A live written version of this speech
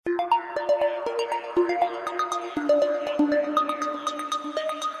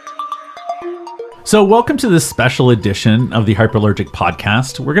So welcome to this special edition of the Hyperallergic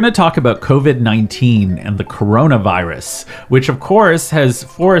Podcast. We're going to talk about COVID-19 and the coronavirus, which of course has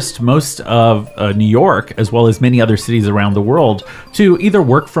forced most of New York, as well as many other cities around the world, to either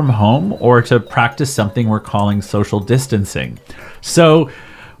work from home or to practice something we're calling social distancing. So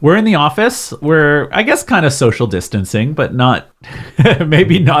we're in the office. We're, I guess, kind of social distancing, but not,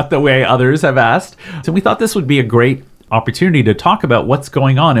 maybe not the way others have asked. So we thought this would be a great opportunity to talk about what's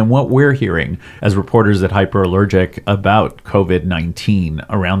going on and what we're hearing as reporters at Hyperallergic about COVID-19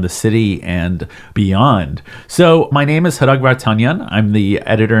 around the city and beyond. So my name is Harag Vartanyan. I'm the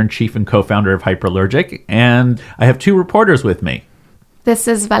editor-in-chief and co-founder of Hyperallergic, and I have two reporters with me. This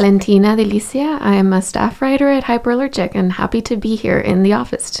is Valentina Delicia. I am a staff writer at Hyperallergic and happy to be here in the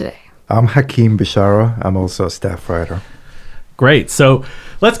office today. I'm Hakeem Bishara. I'm also a staff writer. Great. So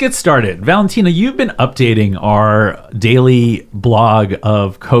let's get started. Valentina, you've been updating our daily blog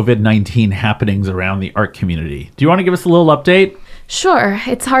of COVID-19 happenings around the art community. Do you want to give us a little update? Sure.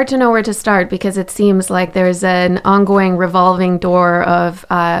 It's hard to know where to start because it seems like there's an ongoing revolving door of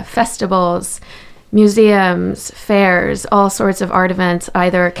festivals, museums, fairs, all sorts of art events,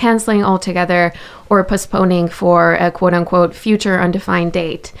 either canceling altogether or postponing for a quote-unquote future undefined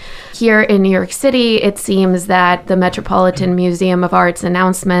date. Here in New York City, it seems that the Metropolitan Museum of Art's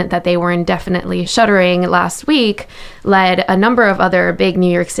announcement that they were indefinitely shuttering last week led a number of other big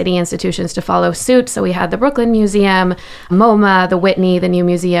New York City institutions to follow suit. So we had the Brooklyn Museum, MoMA, the Whitney, the New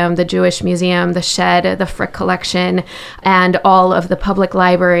Museum, the Jewish Museum, the Shed, the Frick Collection, and all of the public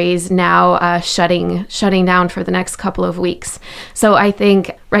libraries now shutting down for the next couple of weeks. So I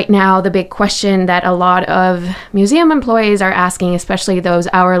think right now the big question that a lot of museum employees are asking, especially those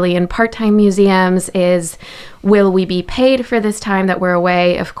hourly and part-time museums, is will we be paid for this time that we're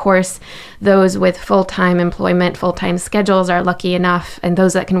away? Of course, those with full-time employment, full-time schedules are lucky enough, and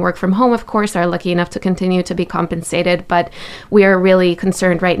those that can work from home, of course, are lucky enough to continue to be compensated. But we are really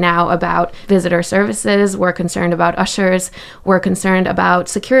concerned right now about visitor services. We're concerned about ushers. We're concerned about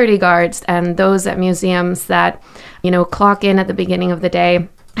security guards and those at museums that, clock in at the beginning of the day,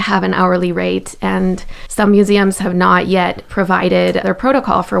 have an hourly rate, and some museums have not yet provided their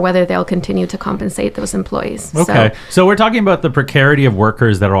protocol for whether they'll continue to compensate those employees. Okay. So we're talking about the precarity of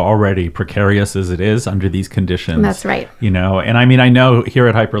workers that are already precarious as it is under these conditions. That's right. And I know here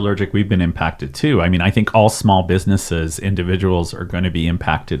at Hyperallergic, we've been impacted too. I think all small businesses, individuals are going to be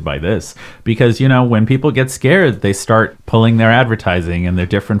impacted by this because, when people get scared, they start pulling their advertising and their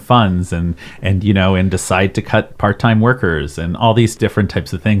different funds and decide to cut part-time workers and all these different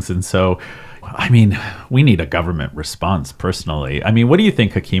types of things. And so, we need a government response personally. What do you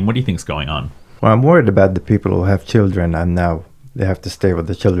think, Hakeem? What do you think's going on? Well, I'm worried about the people who have children and now they have to stay with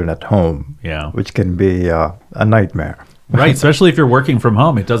the children at home, which can be a nightmare. Right, especially if you're working from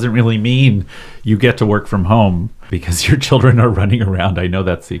home. It doesn't really mean you get to work from home because your children are running around. I know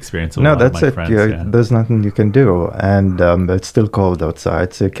that's the experience of a lot of my friends. No, that's it. There's nothing you can do. And it's still cold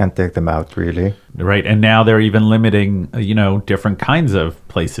outside, so you can't take them out, really. Right, and now they're even limiting, different kinds of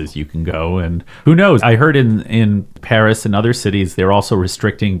places you can go. And who knows? I heard in Paris and other cities, they're also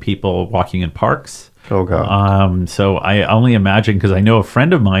restricting people walking in parks. Oh, God. So I only imagine, because I know a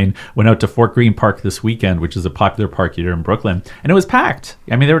friend of mine went out to Fort Greene Park this weekend, which is a popular park here in Brooklyn, and it was packed.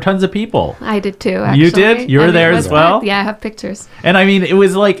 There were tons of people. I did too, actually. You did? You were there as well? Packed. Yeah, I have pictures. And it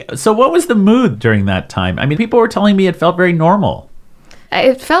was like, so what was the mood during that time? People were telling me it felt very normal.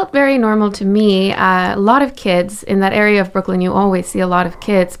 It felt very normal to me. A lot of kids in that area of Brooklyn, you always see a lot of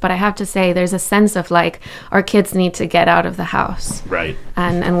kids, but I have to say there's a sense of our kids need to get out of the house. Right.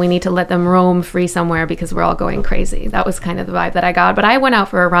 And we need to let them roam free somewhere because we're all going crazy. That was kind of the vibe that I got. But I went out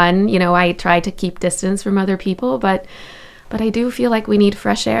for a run. I tried to keep distance from other people, but I do feel like we need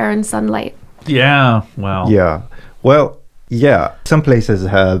fresh air and sunlight. Yeah, wow. Yeah. Well, yeah. Some places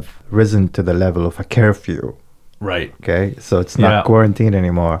have risen to the level of a curfew. Right. Okay, so it's not quarantine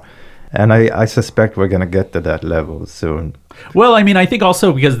anymore. And I suspect we're going to get to that level soon. Well, I think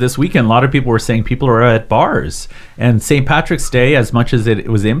also because this weekend, a lot of people were saying people are at bars. And St. Patrick's Day, as much as it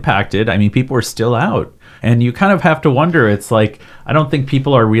was impacted, people were still out. And you kind of have to wonder, it's like, I don't think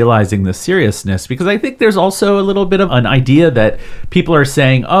people are realizing the seriousness, because I think there's also a little bit of an idea that people are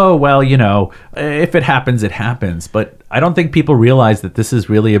saying, oh, well, if it happens, it happens. But I don't think people realize that this is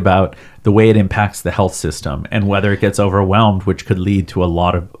really about the way it impacts the health system and whether it gets overwhelmed, which could lead to a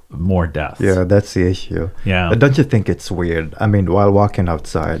lot of more deaths. Yeah, that's the issue. Yeah. But don't you think it's weird? While walking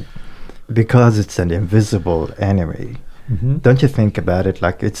outside, because it's an invisible enemy, don't you think about it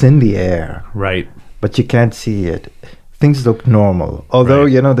like it's in the air? Right. But you can't see it things look normal. Although,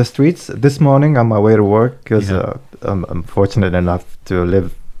 the streets, this morning on my way to work, because I'm fortunate enough to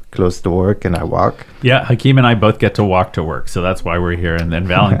live close to work and I walk. Yeah, Hakeem and I both get to walk to work, so that's why we're here. And then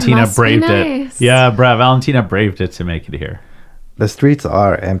Valentina braved it. Yeah, Valentina braved it to make it here. The streets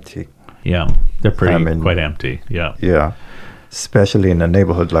are empty. Yeah, they're quite empty. Yeah. Yeah. Especially in a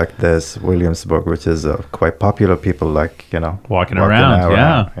neighborhood like this, Williamsburg, which is quite popular. People walking around.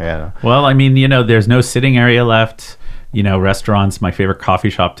 Yeah. Well, I mean, there's no sitting area left. Restaurants, my favorite coffee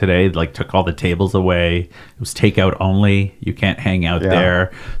shop today, took all the tables away. It was takeout only. You can't hang out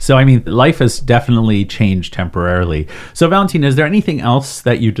there. So, I mean, life has definitely changed temporarily. So, Valentina, is there anything else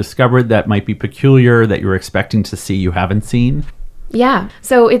that you discovered that might be peculiar that you were expecting to see you haven't seen? Yeah.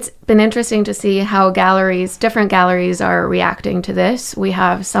 So it's been interesting to see how different galleries are reacting to this. We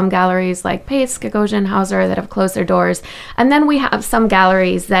have some galleries like Pace, Gagosian, Hauser that have closed their doors. And then we have some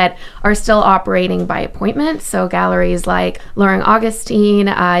galleries that are still operating by appointment. So galleries like Loring Augustine,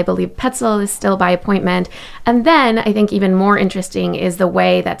 I believe Petzl is still by appointment. And then I think even more interesting is the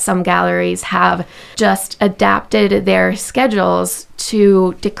way that some galleries have just adapted their schedules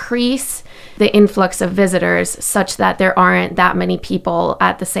to decrease the influx of visitors such that there aren't that many people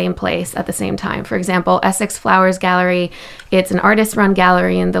at the same place at the same time. For example, Essex Flowers Gallery, it's an artist-run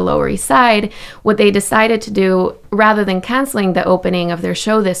gallery in the Lower East Side. What they decided to do, rather than canceling the opening of their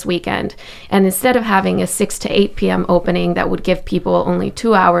show this weekend, and instead of having a 6 to 8 p.m. opening that would give people only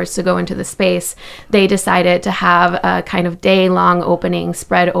 2 hours to go into the space, they decided to have a kind of day-long opening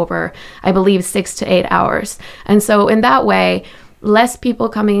spread over, I believe, 6 to 8 hours. And so in that way, less people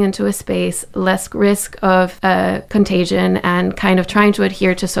coming into a space, less risk of contagion, and kind of trying to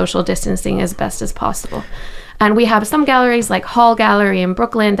adhere to social distancing as best as possible. And we have some galleries like Hall Gallery in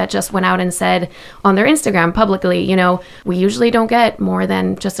Brooklyn that just went out and said on their Instagram publicly, we usually don't get more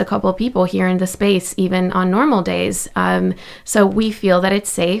than just a couple of people here in the space, even on normal days. So we feel that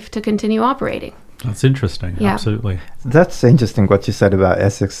it's safe to continue operating. That's interesting. Yeah. Absolutely. That's interesting what you said about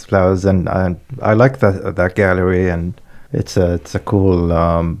Essex Flowers. And I like that gallery, and it's a cool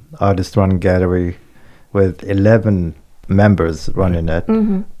artist-run gallery with 11 members running it.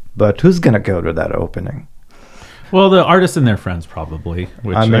 Mm-hmm. But who's going to go to that opening? Well, the artists and their friends probably.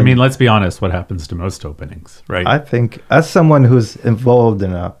 Which I mean, let's be honest, what happens to most openings, right? I think, as someone who's involved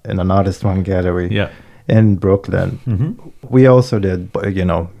in an artist-run gallery in Brooklyn, we also did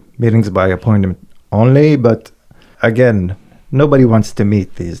meetings by appointment only. But again, nobody wants to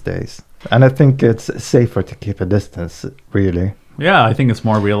meet these days. And I think it's safer to keep a distance, really. Yeah, I think it's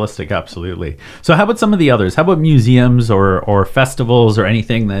more realistic, absolutely. So how about some of the others? How about museums or festivals or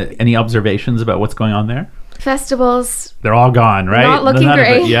anything? Any observations about what's going on there? Festivals. They're all gone, right? Not looking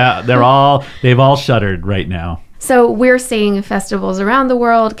great. Yeah, they've all shuttered right now. So we're seeing festivals around the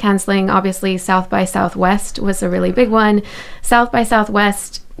world canceling. Obviously, South by Southwest was a really big one. South by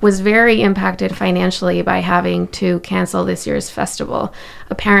Southwest was very impacted financially by having to cancel this year's festival.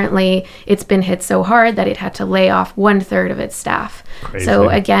 Apparently, it's been hit so hard that it had to lay off 1/3 of its staff. Crazy. So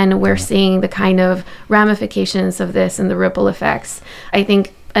again, we're seeing the kind of ramifications of this and the ripple effects. I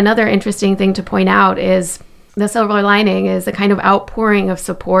think another interesting thing to point out is the silver lining is the kind of outpouring of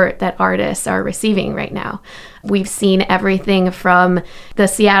support that artists are receiving right now. We've seen everything from the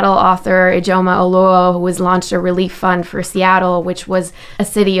Seattle author Ijoma Oluo, who has launched a relief fund for Seattle, which was a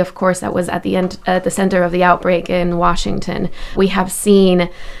city, of course, that was at the center of the outbreak in Washington. We have seen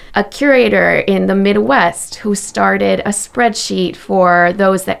a curator in the Midwest who started a spreadsheet for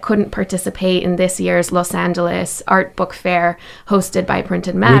those that couldn't participate in this year's Los Angeles Art Book Fair hosted by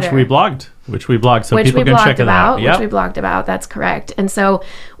Printed Matter. Which we blogged, so people can check it out. Which we blogged about, that's correct. And so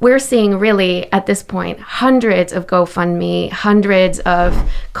we're seeing really, at this point, hundreds of GoFundMe, hundreds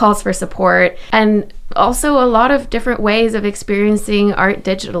of calls for support, and also a lot of different ways of experiencing art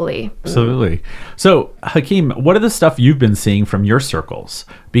digitally. Absolutely. So, Hakeem, what are the stuff you've been seeing from your circles?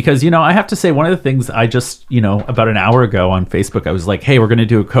 Because, I have to say, one of the things I just, about an hour ago on Facebook, I was like, hey, we're going to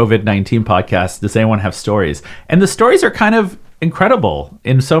do a COVID-19 podcast. Does anyone have stories? And the stories are kind of incredible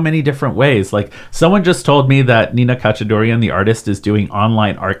in so many different ways. Like, someone just told me that Nina Kachadorian, the artist, is doing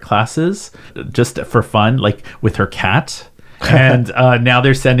online art classes just for fun, like with her cat. And now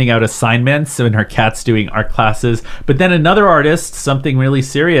they're sending out assignments, and her cat's doing art classes. But then another artist, something really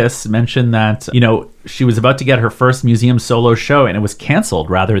serious, mentioned that, she was about to get her first museum solo show, and it was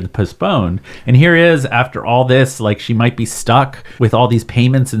canceled rather than postponed. And here is, after all this, like, she might be stuck with all these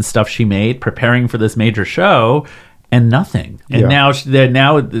payments and stuff she made preparing for this major show, and nothing. And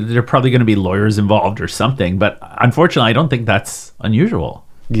now they're probably going to be lawyers involved or something. But unfortunately, I don't think that's unusual.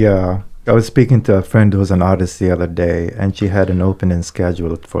 Yeah. I was speaking to a friend who's an artist the other day, and she had an opening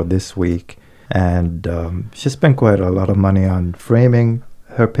scheduled for this week. And she spent quite a lot of money on framing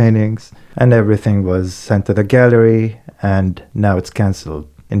her paintings, and everything was sent to the gallery, and now it's canceled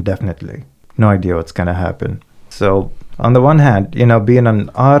indefinitely. No idea what's going to happen. So on the one hand, being an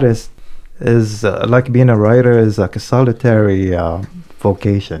artist is like being a writer is like a solitary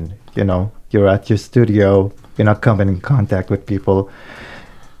vocation. You're at your studio, you're not coming in contact with people.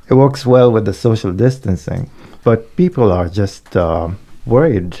 It works well with the social distancing, but people are just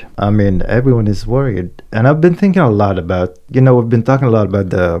worried. I mean, everyone is worried. And I've been thinking a lot about, we've been talking a lot about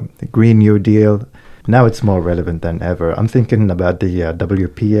the Green New Deal. Now it's more relevant than ever. I'm thinking about the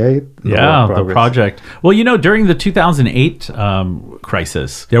WPA. The project. Well, during the 2008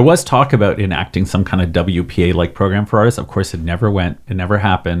 crisis, there was talk about enacting some kind of WPA-like program for artists. Of course, it never went. It never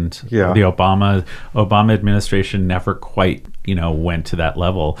happened. Yeah. The Obama administration never quite, went to that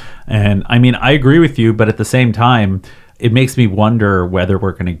level. And I mean, I agree with you, but at the same time, it makes me wonder whether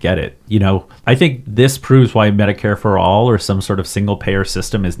we're going to get it. I think this proves why Medicare for all or some sort of single payer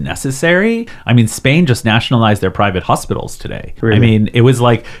system is necessary. I mean, Spain just nationalized their private hospitals today. Really? I mean, it was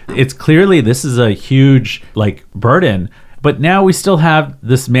like, it's clearly this is a huge burden. But now we still have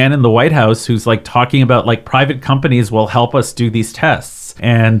this man in the White House who's talking about private companies will help us do these tests.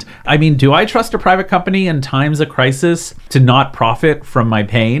 And I mean, do I trust a private company in times of crisis to not profit from my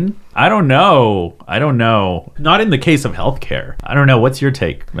pain? I don't know. Not in the case of healthcare. I don't know. What's your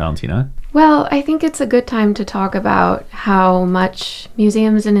take, Valentina? Well, I think it's a good time to talk about how much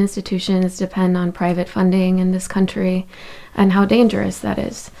museums and institutions depend on private funding in this country and how dangerous that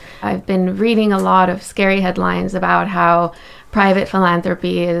is. I've been reading a lot of scary headlines about how private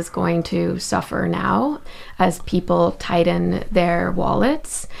philanthropy is going to suffer now as people tighten their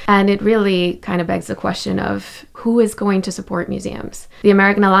wallets. And it really kind of begs the question of who is going to support museums. The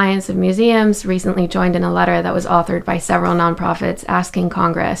American Alliance of Museums recently joined in a letter that was authored by several nonprofits asking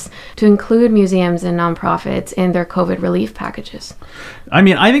Congress to include museums and nonprofits in their COVID relief packages. I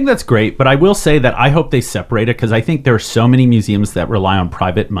mean, I think that's great, but I will say that I hope they separate it because I think there are so many museums that rely on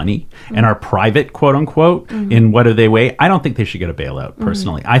private money and are private, quote unquote, in what do they weigh. I don't think they should get a bailout,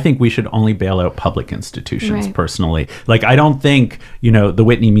 personally. I think we should only bail out public institutions, personally. I don't think, the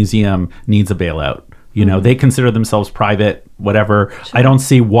Whitney Museum needs a bailout. They consider themselves private, whatever. Sure. I don't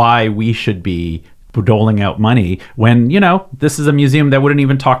see why we should be doling out money when, this is a museum that wouldn't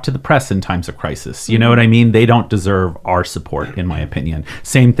even talk to the press in times of crisis. You know what I mean? They don't deserve our support, in my opinion.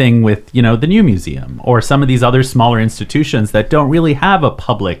 Same thing with, the New Museum or some of these other smaller institutions that don't really have a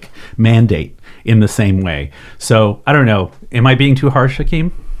public mandate in the same way. So, I don't know. Am I being too harsh,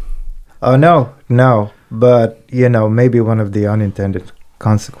 Hakeem? Oh, no. But, maybe one of the unintended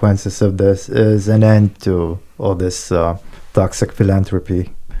consequences of this is an end to all this toxic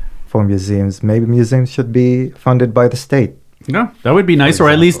philanthropy for museums. Maybe museums should be funded by the state. Yeah, that would be nice, or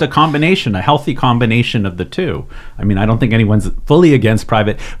at least a healthy combination of the two. I mean, I don't think anyone's fully against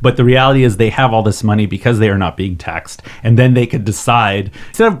private, but the reality is they have all this money because they are not being taxed. And then they could decide,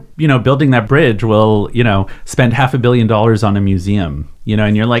 instead of, building that bridge, we'll, spend $500 million on a museum,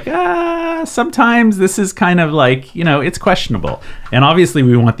 and you're like, sometimes this is kind of it's questionable. And obviously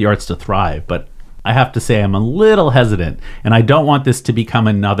we want the arts to thrive, but I have to say I'm a little hesitant, and I don't want this to become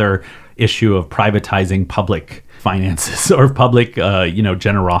another issue of privatizing public finances or public,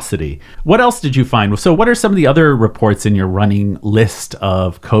 generosity. What else did you find? So what are some of the other reports in your running list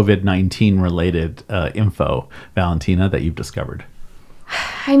of COVID-19 related info, Valentina, that you've discovered?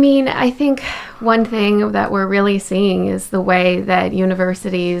 I mean, I think one thing that we're really seeing is the way that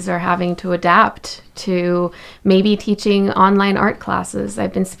universities are having to adapt to maybe teaching online art classes.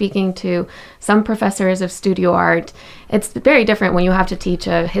 I've been speaking to some professors of studio art. It's very different when you have to teach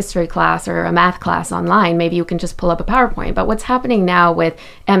a history class or a math class online. Maybe you can just pull up a PowerPoint. But what's happening now with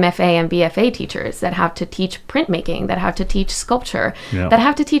MFA and BFA teachers that have to teach printmaking, that have to teach sculpture, that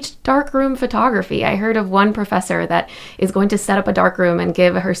have to teach darkroom photography. I heard of one professor that is going to set up a darkroom and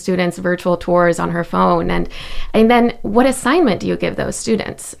give her students virtual tours on her phone. And then what assignment do you give those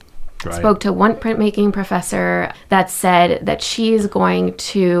students? Right. Spoke to one printmaking professor that said that she's going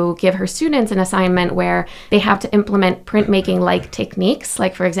to give her students an assignment where they have to implement printmaking-like techniques,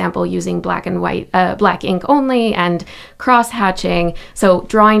 like, for example, using black and white, black ink only and cross-hatching, so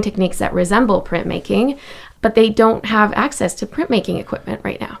drawing techniques that resemble printmaking, but they don't have access to printmaking equipment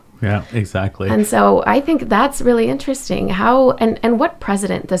right now. Yeah, exactly. And so I think that's really interesting. How and what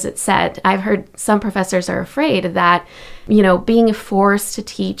precedent does it set? I've heard some professors are afraid that, being forced to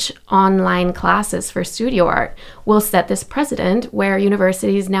teach online classes for studio art will set this precedent where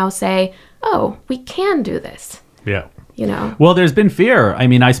universities now say, oh, we can do this. Yeah. you know. Well, there's been fear. I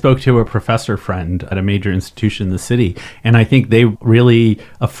mean, I spoke to a professor friend at a major institution in the city, and I think they really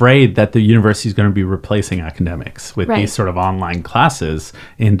afraid that the university is going to be replacing academics with these sort of online classes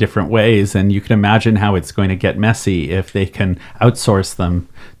in different ways. And you can imagine how it's going to get messy if they can outsource them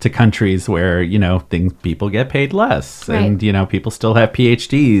to countries where, you know, people get paid less and, you know, people still have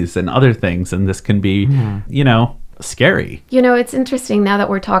PhDs and other things. And this can be, you know, scary. You know, it's interesting now that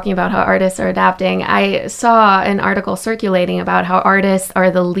we're talking about how artists are adapting. I saw an article circulating about how artists are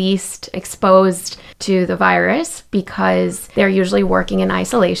the least exposed to the virus because they're usually working in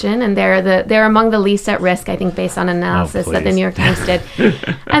isolation, and they're among the least at risk, I think, based on analysis that the New York Times did.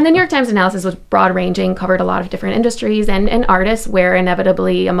 And the New York Times analysis was broad-ranging, covered a lot of different industries, and artists were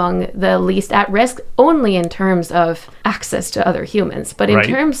inevitably among the least at risk only in terms of access to other humans, but in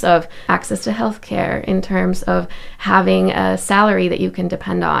terms of access to healthcare, in terms of having a salary that you can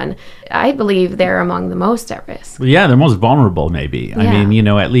depend on, I believe they're among the most at risk. Yeah, they're most vulnerable, maybe. I mean, you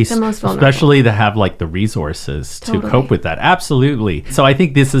know, at least, especially to have like the resources to cope with that. Absolutely. So I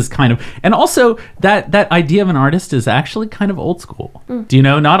think this is kind of, and also that idea of an artist is actually kind of old school. Do you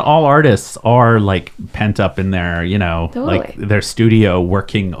know, not all artists are like pent up in their, you know, like their studio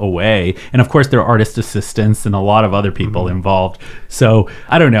working away. And of course, there are artist assistants and a lot of other people involved. So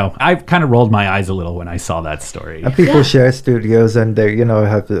I don't know. I've kind of rolled my eyes a little when I saw that story. And people share studios, and they, you know,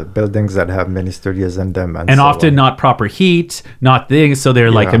 have the buildings that have many studios in them, and so often not proper heat, not things. So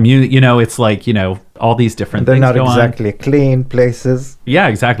they're like immune. You know, it's like, you know, all these different things. They're not exactly clean places. Yeah,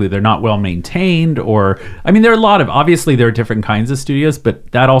 exactly. They're not well maintained, or I mean, there are obviously there are different kinds of studios,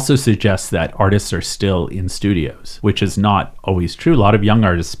 but that also suggests that artists are still in studios, which is not always true. A lot of young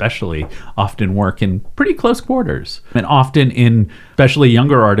artists, especially, often work in pretty close quarters, and especially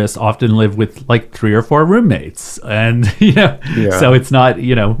younger artists often live with like 3 or 4 roommates, and you know, so it's not,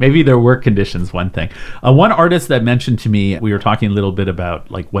 you know, maybe their work conditions one thing. One artist that mentioned to me, we were talking a little bit about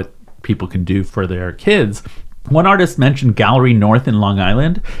like what people can do for their kids. One artist mentioned Gallery North in Long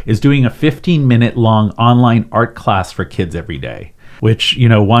Island is doing a 15-minute long online art class for kids every day, which, you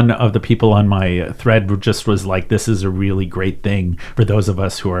know, one of the people on my thread just was like, this is a really great thing for those of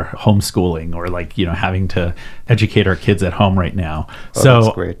us who are homeschooling or like, you know, having to educate our kids at home right now. So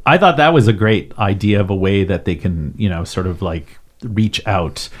that's great. I thought that was a great idea of a way that they can, you know, sort of like reach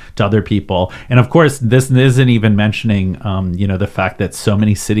out to other people. And of course, this isn't even mentioning, you know, the fact that so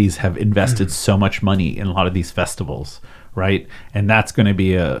many cities have invested so much money in a lot of these festivals, right? And that's going to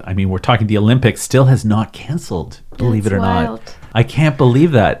be I mean, we're talking the Olympics still has not canceled, believe it or not. I can't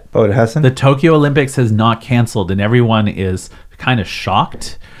believe that. Oh, it hasn't? The Tokyo Olympics has not canceled, and everyone is kind of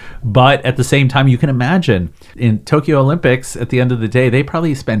shocked. But at the same time, you can imagine in Tokyo Olympics, at the end of the day, they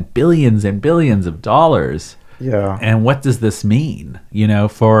probably spent billions and billions of dollars. Yeah. And what does this mean, you know,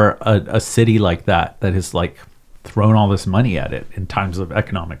 for a city like that has like thrown all this money at it in times of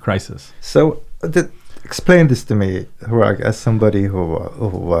economic crisis? So explain this to me, Hrag, as somebody who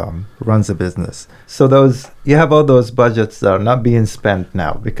runs a business. So you have all those budgets that are not being spent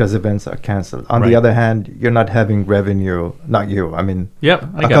now because events are canceled. On the other hand, you're not having revenue. Not you. I mean,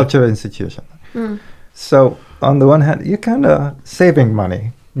 a cultural institution. So on the one hand, you're kind of saving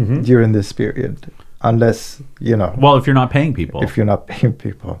money during this period. Unless, you know. Well, if you're not paying people.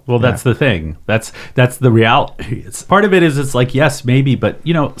 Well, that's the thing. That's the reality. Part of it is it's like, yes, maybe, but,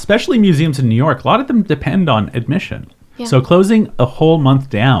 you know, especially museums in New York, a lot of them depend on admission. Yeah. So closing a whole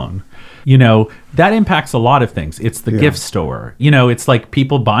month down, you know, that impacts a lot of things. It's the gift store. You know, it's like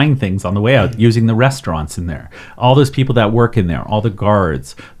people buying things on the way out, using the restaurants in there. All those people that work in there, all the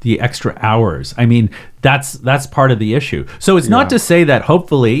guards, the extra hours. I mean, that's part of the issue. So it's not to say that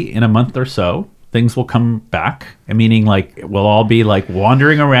hopefully in a month or so, things will come back, meaning like we'll all be like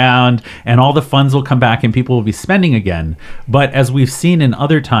wandering around and all the funds will come back and people will be spending again. But as we've seen in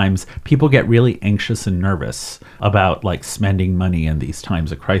other times, people get really anxious and nervous about like spending money in these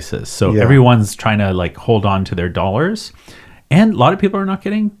times of crisis. So everyone's trying to like hold on to their dollars. And a lot of people are not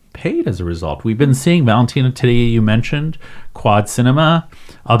getting paid as a result. We've been seeing, Valentina, today you mentioned Quad Cinema,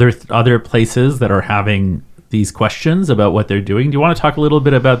 other places that are having these questions about what they're doing. Do you want to talk a little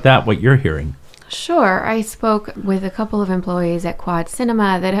bit about that, what you're hearing? Sure. I spoke with a couple of employees at Quad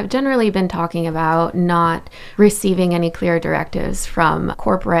Cinema that have generally been talking about not receiving any clear directives from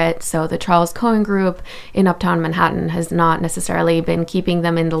corporate. So the Charles Cohen Group in Uptown Manhattan has not necessarily been keeping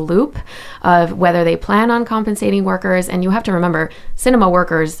them in the loop of whether they plan on compensating workers. And you have to remember, cinema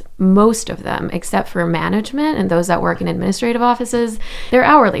workers, most of them, except for management and those that work in administrative offices, they're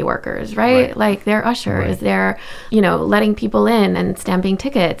hourly workers, right? Like they're ushers, they're, you know, letting people in and stamping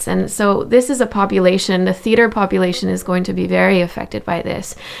tickets. And so this is a population, the theater population, is going to be very affected by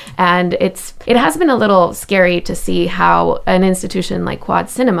this. And it has been a little scary to see how an institution like Quad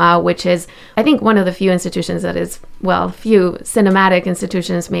Cinema, which is, I think, one of the few institutions that is, well, few cinematic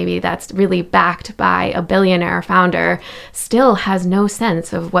institutions maybe that's really backed by a billionaire founder, still has no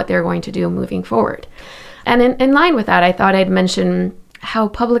sense of what they're going to do moving forward. And in line with that, I thought I'd mention how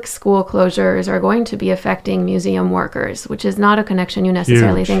public school closures are going to be affecting museum workers, which is not a connection you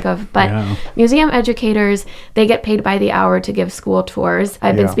necessarily think of. But museum educators, they get paid by the hour to give school tours.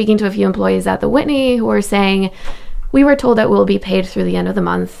 I've been speaking to a few employees at the Whitney who are saying, we were told that we'll be paid through the end of the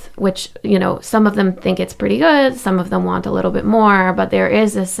month, which, you know, some of them think it's pretty good. Some of them want a little bit more. But there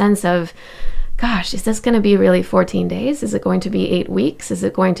is a sense of, gosh, is this going to be really 14 days? Is it going to be 8 weeks? Is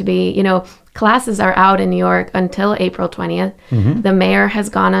it going to be, you know, classes are out in New York until April 20th. Mm-hmm. The mayor has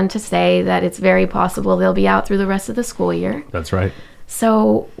gone on to say that it's very possible they'll be out through the rest of the school year. That's right.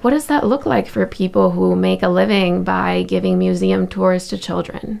 So what does that look like for people who make a living by giving museum tours to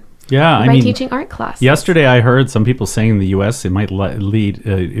children? Yeah, I mean, teaching art classes. Yesterday, I heard some people saying in the U.S. it might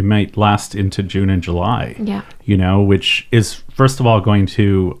it might last into June and July. Yeah, you know, which is first of all going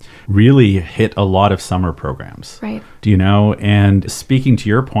to really hit a lot of summer programs. Right. Do you know? And speaking to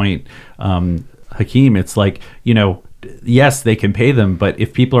your point, Hakeem, it's like, you know, yes, they can pay them, but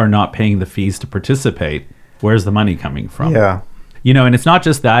if people are not paying the fees to participate, where's the money coming from? Yeah. You know, and it's not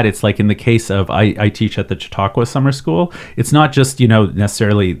just that. It's like in the case of, I teach at the Chautauqua Summer School. It's not just, you know,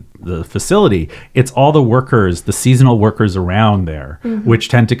 necessarily the facility. It's all the workers, the seasonal workers around there, mm-hmm. which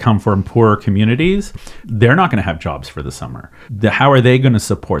tend to come from poorer communities. They're not going to have jobs for the summer. How are they going to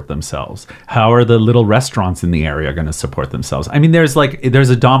support themselves? How are the little restaurants in the area going to support themselves? I mean, there's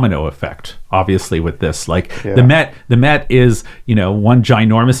a domino effect, obviously, with this. Like the Met is, you know, one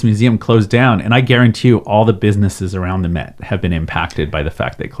ginormous museum closed down, and I guarantee you all the businesses around the Met have been impacted by the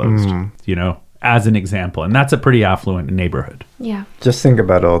fact they closed, you know, as an example. And that's a pretty affluent neighborhood. Yeah. Just think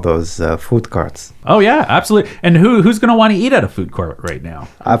about all those food carts. Oh, yeah, absolutely. And who's going to want to eat at a food court right now?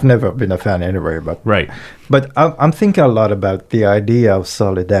 I've never been a fan anyway, but... Right. But I'm thinking a lot about the idea of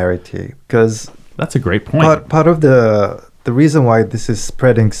solidarity, because... That's a great point. Part of the reason why this is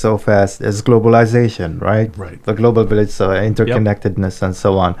spreading so fast is globalization, right? Right. The global village, so interconnectedness and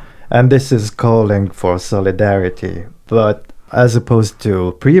so on. And this is calling for solidarity. But as opposed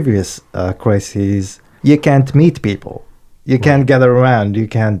to previous crises, you can't meet people. You can't gather around. You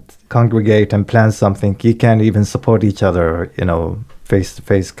can't congregate and plan something. You can't even support each other, you know, face to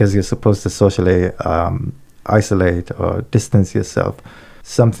face, because you're supposed to socially isolate or distance yourself.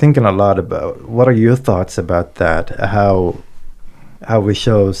 So I'm thinking a lot about, what are your thoughts about that? How we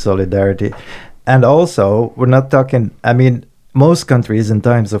show solidarity. And also, we're not talking, I mean, most countries in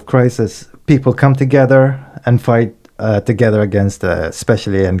times of crisis, people come together and fight together against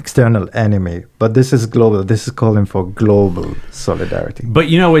especially an external enemy. But this is global. This is calling for global solidarity. But,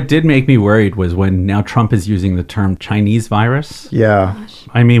 you know, what did make me worried was when now Trump is using the term Chinese virus. Yeah. Gosh.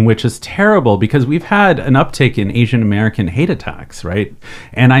 I mean, which is terrible, because we've had an uptick in Asian American hate attacks, right?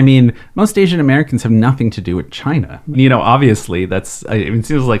 And I mean, most Asian Americans have nothing to do with China. You know, obviously, it seems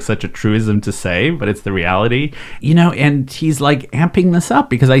like such a truism to say, but it's the reality. You know, and he's like amping this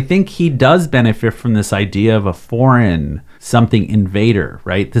up because I think he does benefit from this idea of a foreign something invader,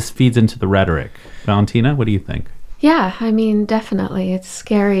 right? This feeds into the rhetoric. Valentina, what do you think? Yeah, I mean, definitely. It's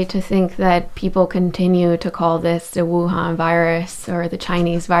scary to think that people continue to call this the Wuhan virus or the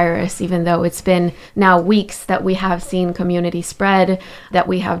Chinese virus, even though it's been now weeks that we have seen community spread, that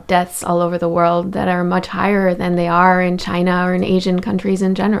we have deaths all over the world that are much higher than they are in China or in Asian countries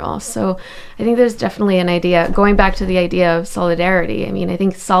in general. So I think there's definitely an idea, going back to the idea of solidarity. I mean, I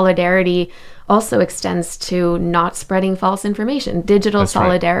think solidarity also extends to not spreading false information, digital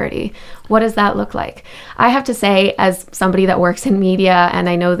solidarity. Right. What does that look like? I have to say, as somebody that works in media, and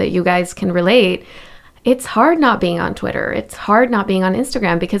I know that you guys can relate, it's hard not being on Twitter. It's hard not being on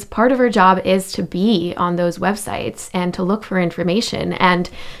Instagram, because part of our job is to be on those websites and to look for information. And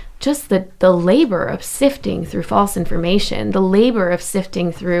just the labor of sifting through false information, the labor of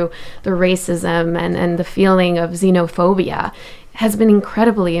sifting through the racism and the feeling of xenophobia has been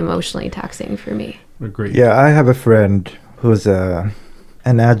incredibly emotionally taxing for me. Agreed. Yeah, I have a friend who's an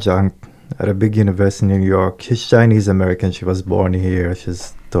adjunct at a big university in New York. She's Chinese American. She was born here.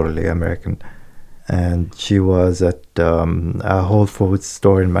 She's totally American. And she was at a Whole Foods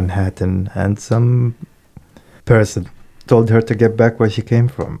store in Manhattan, and some person told her to get back where she came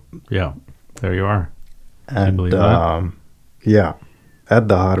from. Yeah, there you are. And yeah, at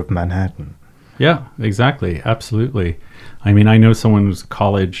the heart of Manhattan. Yeah, exactly. Absolutely. I mean, I know someone who's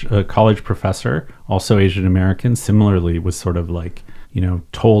a college professor, also Asian American, similarly was sort of like, you know,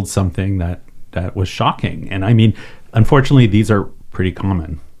 told something that that was shocking. And I mean, unfortunately, these are pretty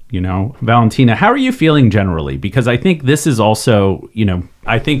common. Valentina, how are you feeling generally? Because I think this is also,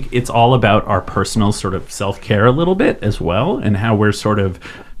 I think it's all about our personal sort of self-care a little bit as well, and how we're sort of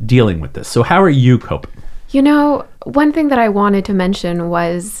dealing with this. So how are you coping? One thing that I wanted to mention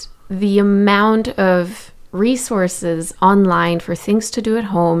was the amount of resources online for things to do at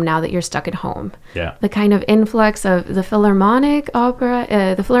home now that you're stuck at home. Yeah. The kind of influx of the Philharmonic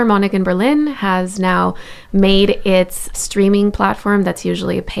Opera, the Philharmonic in Berlin has now made its streaming platform, that's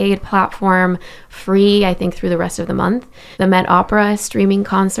usually a paid platform, free, I think, through the rest of the month. The Met Opera streaming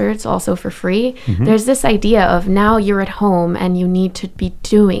concerts also for free. Mm-hmm. There's this idea of now you're at home and you need to be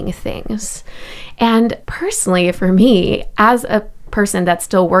doing things. And personally, for me, as a person that's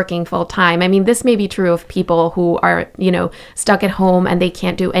still working full time. I mean, this may be true of people who are, stuck at home and they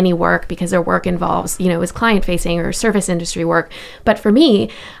can't do any work because their work involves, is client facing or service industry work. But for me,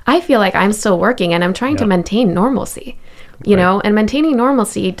 I feel like I'm still working and I'm trying to maintain normalcy. And maintaining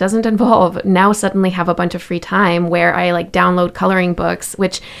normalcy doesn't involve now suddenly have a bunch of free time where I download coloring books,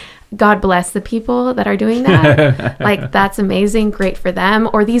 which God bless the people that are doing that. That's amazing. Great for them.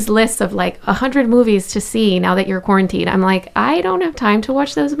 Or these lists of 100 movies to see now that you're quarantined. I'm I don't have time to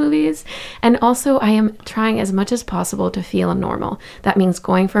watch those movies. And also I am trying as much as possible to feel normal. That means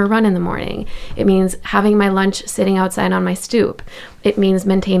going for a run in the morning. It means having my lunch sitting outside on my stoop. It means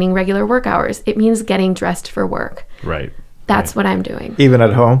maintaining regular work hours. It means getting dressed for work. Right. That's what I'm doing. Even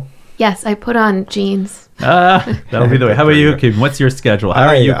at home? Yes, I put on jeans. That'll be the way. How about you, Kim? What's your schedule? How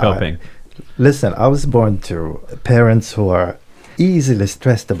are you coping? Listen, I was born to parents who are easily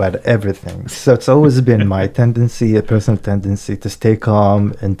stressed about everything. So it's always been my a personal tendency to stay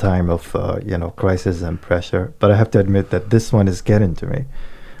calm in time of, crisis and pressure. But I have to admit that this one is getting to me.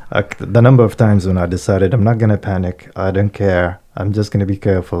 The number of times when I decided I'm not going to panic, I don't care, I'm just going to be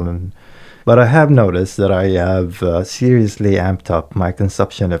careful. But I have noticed that I have seriously amped up my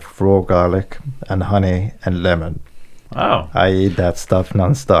consumption of raw garlic and honey and lemon. Oh. I eat that stuff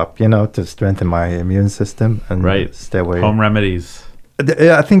nonstop, to strengthen my immune system and stay away. Home remedies.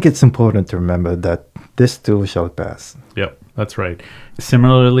 I think it's important to remember that this too shall pass. Yep, that's right.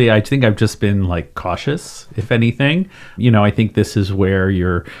 Similarly, I think I've just been cautious, if anything. I think this is where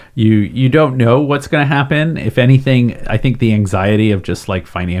you don't know what's going to happen. If anything, I think the anxiety of just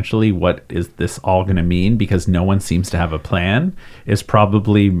financially, what is this all going to mean? Because no one seems to have a plan is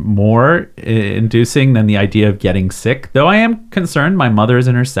probably more inducing than the idea of getting sick. Though I am concerned. My mother's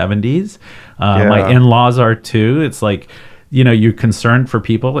in her 70s. My in-laws are too. It's you're concerned for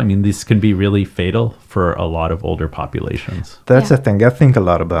people. I mean, this can be really fatal for a lot of older populations. That's the thing. I think a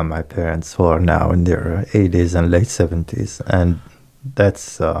lot about my parents who are now in their 80s and late 70s. And that's,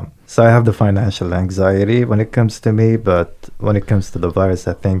 so I have the financial anxiety when it comes to me. But when it comes to the virus,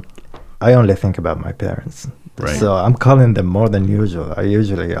 I only think about my parents. Right. So I'm calling them more than usual. I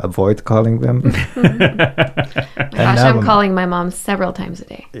usually avoid calling them. Gosh, I'm calling my mom several times a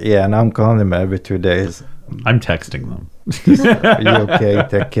day. Yeah, and I'm calling them every 2 days. I'm texting them. Are you okay?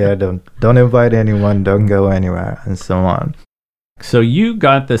 Take care. Don't invite anyone. Don't go anywhere, and so on. So you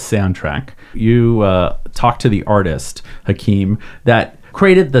got the soundtrack. You talked to the artist, Hakim, that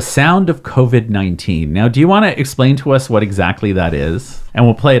created the sound of COVID-19. Now, do you want to explain to us what exactly that is? And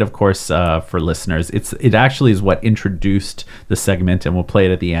we'll play it, of course, for listeners. It actually is what introduced the segment, and we'll play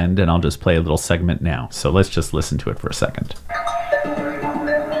it at the end, and I'll just play a little segment now. So let's just listen to it for a second.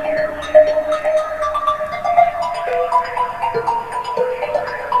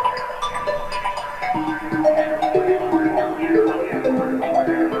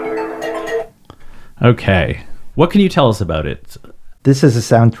 Okay. What can you tell us about it? This is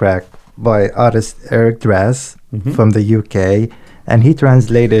a soundtrack by artist Eric Drass from the UK, and he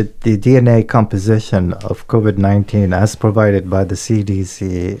translated the DNA composition of COVID-19 as provided by the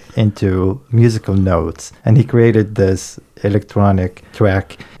CDC into musical notes. And he created this electronic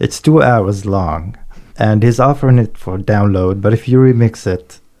track. It's 2 hours long, and he's offering it for download. But if you remix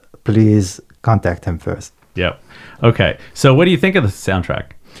it, please contact him first. Yep. Okay. So what do you think of the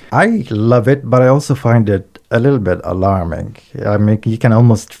soundtrack? I love it, but I also find it a little bit alarming. I mean, you can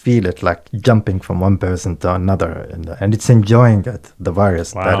almost feel it like jumping from one person to another, and it's enjoying it, the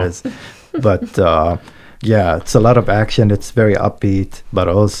virus, wow. That is. But yeah, it's a lot of action. It's very upbeat, but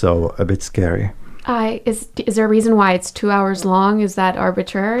also a bit scary. Is there a reason why it's 2 hours long? Is that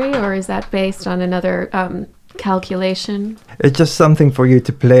arbitrary, or is that based on another calculation. It's just something for you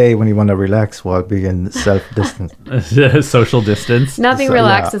to play when you want to relax while being self-distance. Social distance. Nothing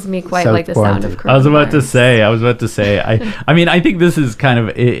relaxes me quite like the sound of coronavirus. I was about to say. I mean, I think this is kind of,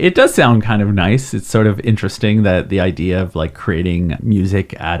 it does sound kind of nice. It's sort of interesting that the idea of like creating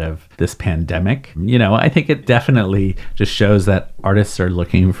music out of this pandemic, you know, I think it definitely just shows that artists are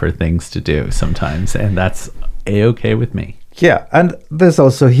looking for things to do sometimes, and that's A-okay with me. Yeah, and there's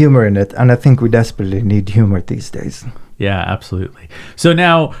also humor in it, and I think we desperately need humor these days. Yeah, absolutely. So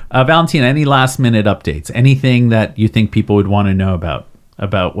now, Valentina, any last minute updates? Anything that you think people would want to know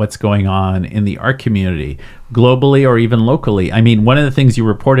about what's going on in the art community, globally or even locally? I mean, one of the things you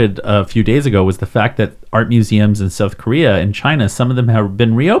reported a few days ago was the fact that art museums in South Korea and China, some of them have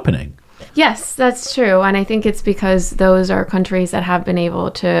been reopening. Yes, that's true. And I think it's because those are countries that have been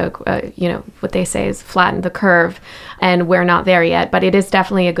able to, what they say is flatten the curve. And we're not there yet. But it is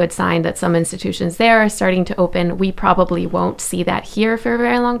definitely a good sign that some institutions there are starting to open. We probably won't see that here for a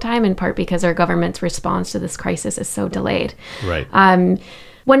very long time, in part because our government's response to this crisis is so delayed. Right.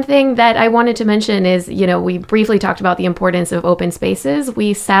 One thing that I wanted to mention is, we briefly talked about the importance of open spaces.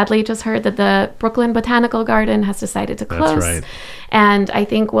 We sadly just heard that the Brooklyn Botanical Garden has decided to close. That's right. And I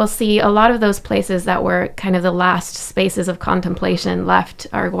think we'll see a lot of those places that were kind of the last spaces of contemplation left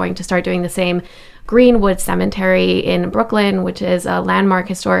are going to start doing the same. Greenwood Cemetery in Brooklyn, which is a landmark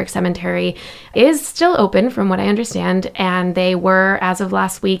historic cemetery, is still open from what I understand. And they were, as of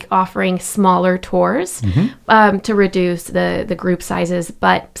last week, offering smaller tours to reduce the group sizes,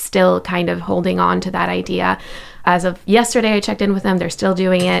 but still kind of holding on to that idea. As of yesterday, I checked in with them. They're still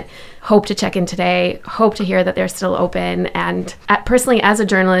doing it. Hope to check in today. Hope to hear that they're still open. And personally, as a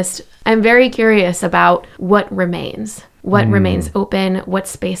journalist, I'm very curious about what remains. What remains open, what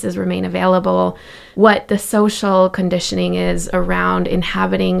spaces remain available, what the social conditioning is around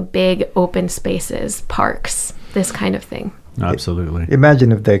inhabiting big open spaces, parks, this kind of thing. Absolutely.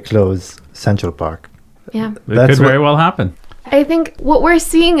 Imagine if they close Central Park. Yeah. It could very well happen. I think what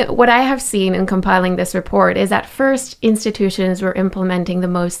I have seen in compiling this report is at first institutions were implementing the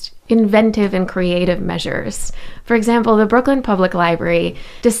most inventive and creative measures. For example, the Brooklyn Public Library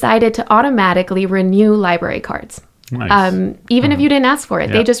decided to automatically renew library cards. Nice. Even if you didn't ask for it,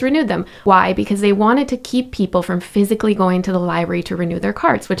 they just renewed them. Why? Because they wanted to keep people from physically going to the library to renew their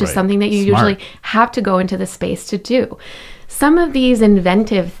cards, which is something that you usually have to go into the space to do. Some of these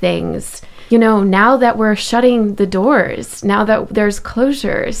inventive things, now that we're shutting the doors, now that there's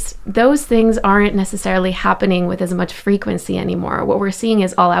closures, those things aren't necessarily happening with as much frequency anymore. What we're seeing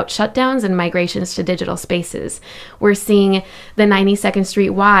is all-out shutdowns and migrations to digital spaces. We're seeing the 92nd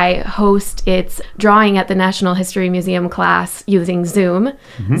Street Y host its drawing at the National History Museum class using Zoom,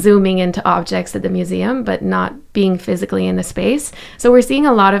 zooming into objects at the museum, but not being physically in the space. So we're seeing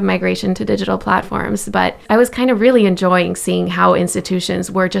a lot of migration to digital platforms, but I was kind of really enjoying seeing how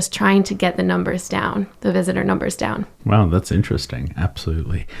institutions were just trying to get the numbers down, the visitor numbers down. Wow, that's interesting.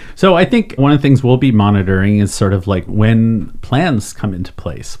 Absolutely. So I think one of the things we'll be monitoring is sort of like when plans come into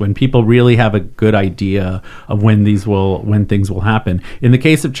place, when people really have a good idea of when things will happen. In the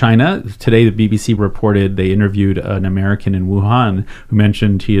case of China, today the BBC reported they interviewed an American in Wuhan who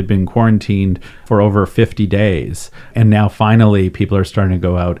mentioned he had been quarantined for over 50 days. And now finally people are starting to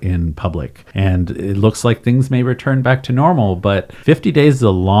go out in public. And it looks like things may return back to normal, but 50 days is a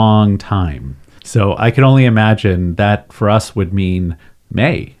long time. So I can only imagine that for us would mean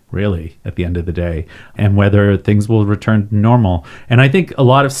May, really, at the end of the day, and whether things will return to normal. And I think a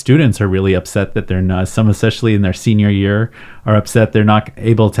lot of students are really upset that they're not, some especially in their senior year, are upset they're not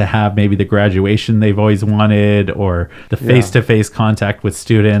able to have maybe the graduation they've always wanted or the face-to-face contact with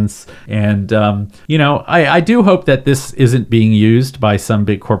students. And, I do hope that this isn't being used by some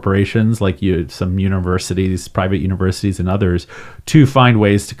big corporations like some universities, private universities and others, to find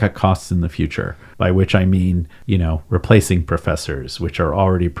ways to cut costs in the future. By which I mean, replacing professors, which are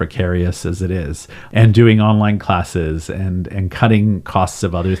already precarious as it is, and doing online classes and cutting costs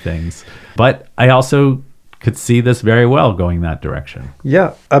of other things. But I also could see this very well going that direction.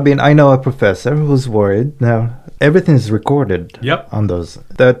 Yeah, I mean, I know a professor who's worried now. Everything's recorded on those.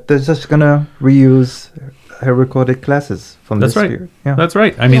 That they're just going to reuse her recorded classes from this year. Yeah. That's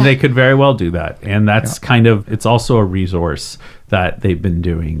right. I mean, they could very well do that. And that's kind of, it's also a resource that they've been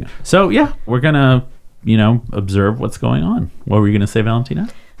doing. So, we're going to, observe what's going on. What were you going to say, Valentina?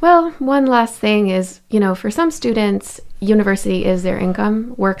 Well, one last thing is, for some students, university is their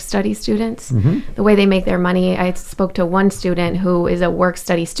income, work-study students. Mm-hmm. The way they make their money, I spoke to one student who is a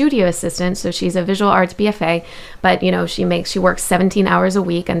work-study studio assistant, so she's a visual arts BFA, but, she works 17 hours a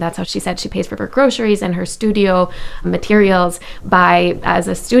week, and that's how she said she pays for her groceries and her studio materials as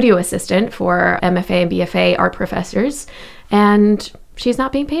a studio assistant for MFA and BFA art professors, and she's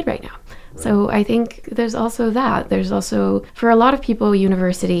not being paid right now. So I think there's also that. There's also, for a lot of people,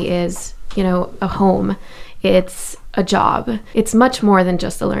 university is, a home. It's a job. It's much more than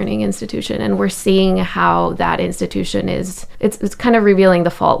just a learning institution. And we're seeing how that institution it's kind of revealing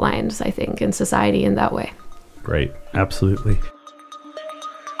the fault lines, I think, in society in that way. Great. Absolutely.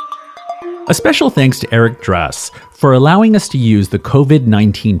 A special thanks to Eric Drass for allowing us to use the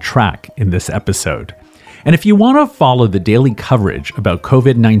COVID-19 track in this episode. And if you want to follow the daily coverage about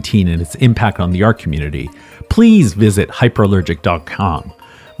COVID-19 and its impact on the art community, please visit hyperallergic.com.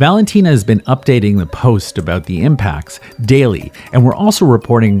 Valentina has been updating the post about the impacts daily, and we're also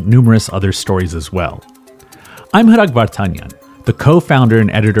reporting numerous other stories as well. I'm Hrag Vartanyan, the co-founder and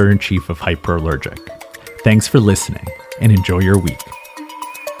editor-in-chief of Hyperallergic. Thanks for listening, and enjoy your week.